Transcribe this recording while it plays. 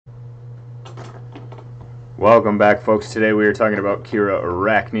Welcome back, folks. Today we are talking about Cura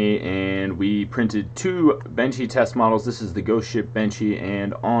ARACHNE, and we printed two benchy test models. This is the Ghost Ship benchy,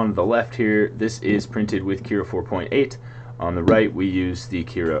 and on the left here, this is printed with Cura 4.8. On the right, we use the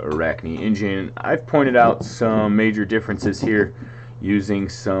Cura ARACHNE engine. I've pointed out some major differences here using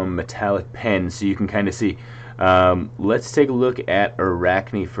some metallic pens, so you can kind of see. Let's take a look at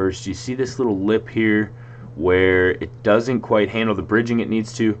ARACHNE first. You see this little lip here where it doesn't quite handle the bridging it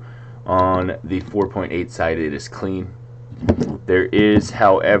needs to. On the 4.8 side, it is clean. There is,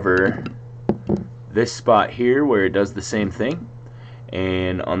 however, this spot here where it does the same thing,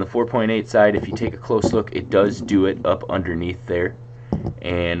 and on the 4.8 side, if you take a close look, it does do it up underneath there,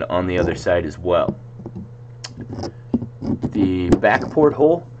 and on the other side as well. The back port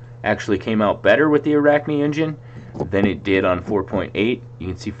hole actually came out better with the ARACHNE engine than it did on 4.8. You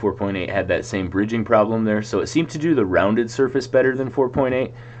can see 4.8 had that same bridging problem there, so it seemed to do the rounded surface better than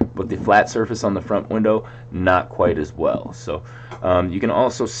 4.8, but the flat surface on the front window not quite as well. So you can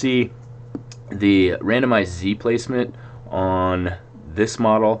also see the randomized Z placement on this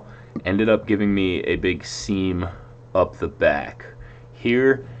model ended up giving me a big seam up the back.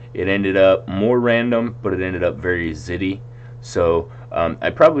 Here it ended up more random, but it ended up very zitty. So I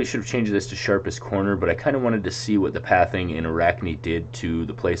probably should have changed this to sharpest corner, but I kind of wanted to see what the pathing in ARACHNE did to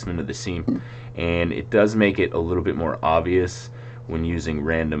the placement of the seam, and it does make it a little bit more obvious when using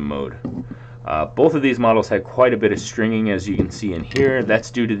random mode. Both of these models had quite a bit of stringing, as you can see in here. That's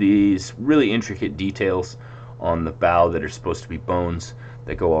due to these really intricate details on the bow that are supposed to be bones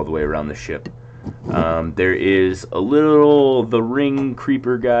that go all the way around the ship. There is a little, the ring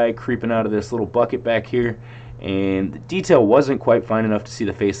creeper guy creeping out of this little bucket back here, and the detail wasn't quite fine enough to see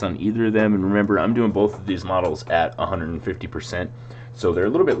the face on either of them. And remember, I'm doing both of these models at 150%, so they're a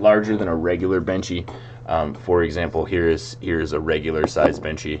little bit larger than a regular benchy. For example, here's a regular size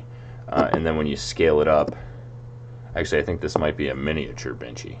benchy, and then when you scale it up, actually I think this might be a miniature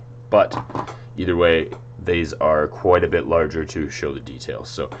benchy, but either way, these are quite a bit larger to show the details.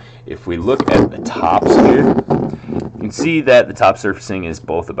 So if we look at the tops here, you can see that the top surfacing is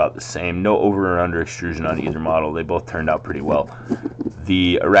both about the same. No over or under extrusion on either model. They both turned out pretty well.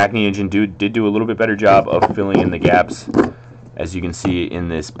 The ARACHNE engine did do a little bit better job of filling in the gaps, as you can see in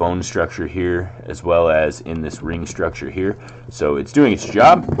this bone structure here, as well as in this ring structure here. So it's doing its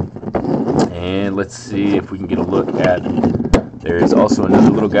job. And let's see if we can get a look at, there's also another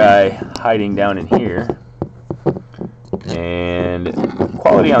little guy hiding down in here. And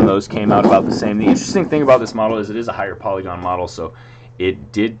quality on those came out about the same. The interesting thing about this model is it is a higher polygon model, so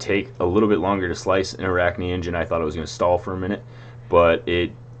it did take a little bit longer to slice in ARACHNE engine. I thought it was going to stall for a minute, but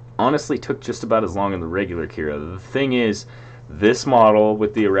it honestly took just about as long in the regular Cura. The thing is, this model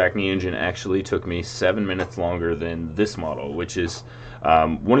with the ARACHNE engine actually took me 7 minutes longer than this model, which is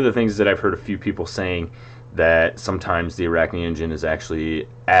one of the things that I've heard a few people saying, that sometimes the ARACHNE engine is actually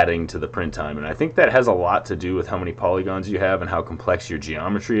adding to the print time. And I think that has a lot to do with how many polygons you have and how complex your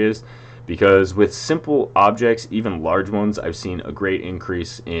geometry is, because with simple objects, even large ones, I've seen a great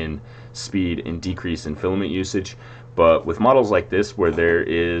increase in speed and decrease in filament usage. But with models like this, where there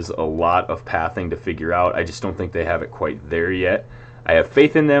is a lot of pathing to figure out, I just don't think they have it quite there yet. I have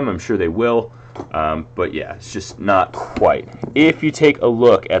faith in them, I'm sure they will, but yeah, it's just not quite. If you take a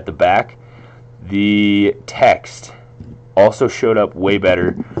look at the back, the text also showed up way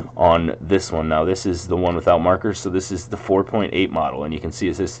better on this one. Now this is the one without markers, so this is the 4.8 model, and you can see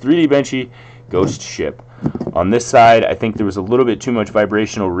it says 3D benchy Ghost Ship. On this side, I think there was a little bit too much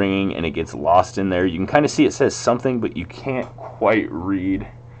vibrational ringing and it gets lost in there. You can kind of see it says something, but you can't quite read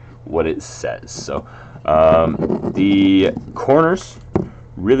what it says. So the corners,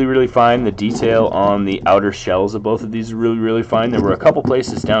 really fine. The detail on the outer shells of both of these are really fine. There were a couple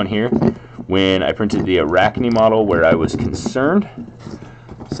places down here when I printed the ARACHNE model where I was concerned,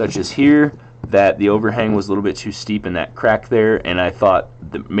 such as here, that the overhang was a little bit too steep in that crack there, and I thought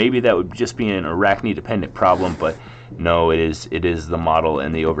that maybe that would just be an ARACHNE dependent problem, but no, it is the model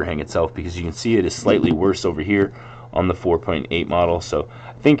and the overhang itself, because you can see it is slightly worse over here on the 4.8 model. So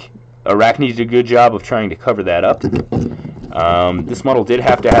I think ARACHNE did a good job of trying to cover that up. This model did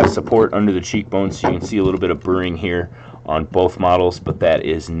have to have support under the cheekbone, so you can see a little bit of burring here on both models, but that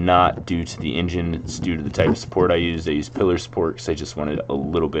is not due to the engine. It's due to the type of support I used. I used pillar support because I just wanted a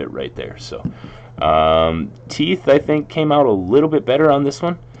little bit right there. So teeth, I think, came out a little bit better on this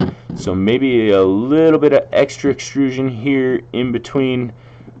one, so maybe a little bit of extra extrusion here in between.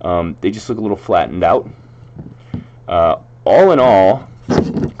 They just look a little flattened out. All in all,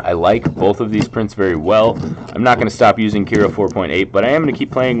 I like both of these prints very well. I'm not going to stop using Cura 4.8, but I am going to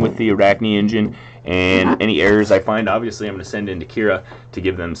keep playing with the ARACHNE engine And any errors I find, obviously, I'm going to send in to Cura to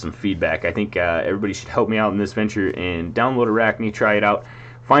give them some feedback. I think everybody should help me out in this venture and download Arachne, try it out,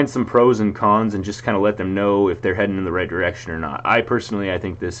 find some pros and cons, and just kind of let them know if they're heading in the right direction or not. I personally, I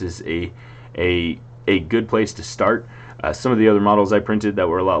think this is a good place to start. Some of the other models I printed that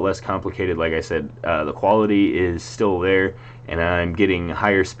were a lot less complicated, like I said, the quality is still there, and I'm getting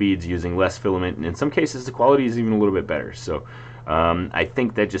higher speeds using less filament, and in some cases the quality is even a little bit better. So I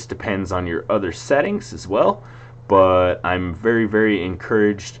think that just depends on your other settings as well, but I'm very, very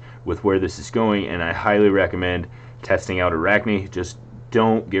encouraged with where this is going, and I highly recommend testing out Arachne. Just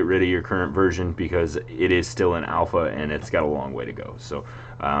don't get rid of your current version because it is still an alpha and it's got a long way to go. So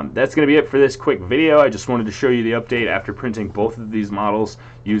that's going to be it for this quick video. I just wanted to show you the update after printing both of these models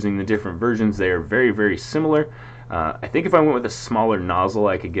using the different versions. They are very, very similar. I think if I went with a smaller nozzle,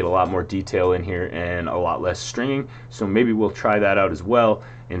 I could get a lot more detail in here and a lot less stringing. So maybe we'll try that out as well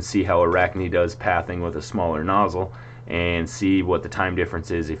and see how Arachne does pathing with a smaller nozzle, and see what the time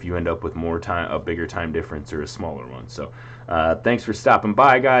difference is if you end up with more time, a bigger time difference or a smaller one. So thanks for stopping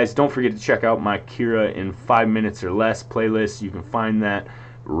by, guys. Don't forget to check out my Cura in 5 minutes or less playlist. You can find that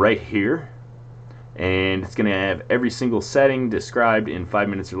right here, and it's going to have every single setting described in 5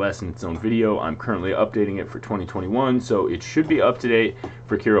 minutes or less in its own video. I'm currently updating it for 2021, so it should be up to date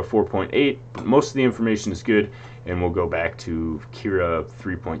for Cura 4.8, but most of the information is good, and we'll go back to Cura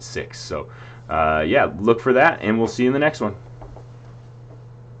 3.6. So yeah, look for that, and we'll see you in the next one.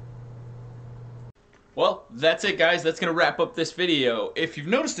 Well, that's it, guys. That's going to wrap up this video. If you've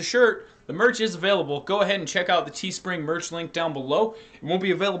noticed the shirt, the merch is available. Go ahead and check out the Teespring merch link down below. It won't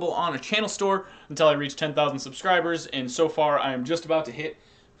be available on a channel store until I reach 10,000 subscribers, and so far I am just about to hit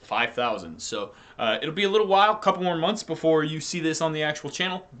 5,000. So it'll be a little while, a couple more months before you see this on the actual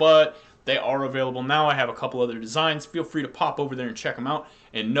channel, but they are available now. I have a couple other designs. Feel free to pop over there and check them out,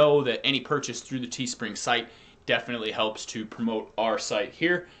 and know that any purchase through the Teespring site definitely helps to promote our site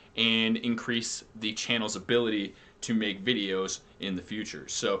here and increase the channel's ability to make videos in the future.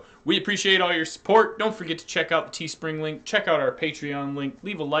 So we appreciate all your support. Don't forget to check out the Teespring link, check out our Patreon link,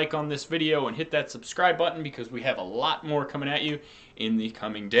 leave a like on this video, and hit that subscribe button because we have a lot more coming at you in the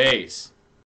coming days.